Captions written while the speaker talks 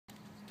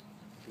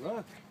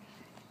Look.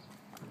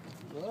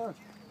 Look. Oh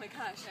my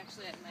gosh,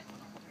 actually I meant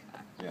her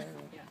back. Yeah,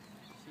 Yeah.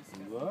 She's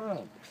good.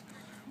 Look.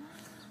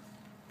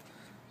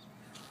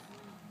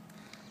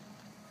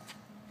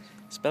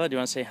 Bella, do you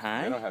want to say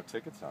hi? They don't have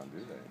tickets on, do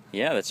they?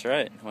 Yeah, that's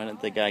right. Why didn't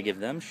the guy give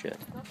them shit?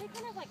 Don't they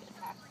kind of like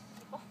attack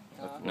people?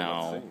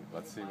 No.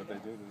 Let's see what they do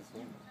to this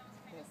woman.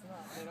 It's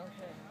not. They don't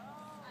care.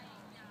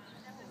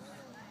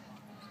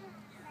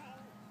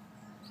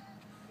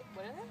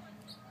 What are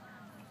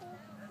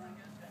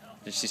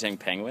they? Is she saying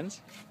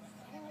penguins?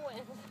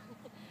 Penguins.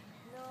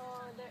 No,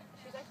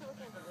 she's actually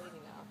looking at the lady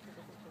now. She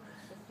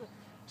doesn't.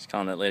 She's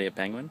calling that lady a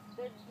penguin?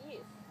 They're geese.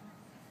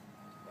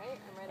 Right?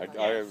 I'm right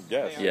about I that.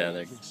 guess. Yeah,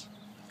 they're geese.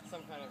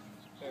 Some kind of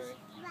fairy.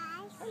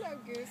 Hello,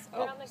 goose.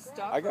 They're on Oh, the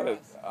stop.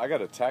 I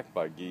got attacked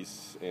by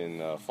geese in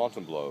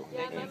Fontainebleau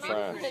Yeah, in my mom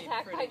France. was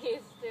attacked by geese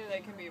too. They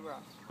can be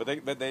rough. But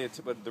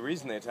the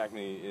reason they attacked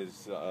me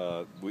is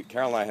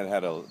Carol and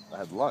I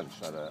had lunch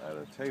at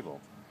a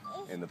table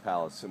in the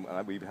palace, and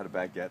we had a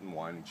baguette and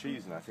wine and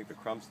cheese, and I think the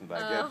crumbs in the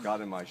baguette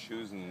got in my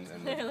shoes and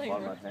the bottom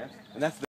of my pants, and that's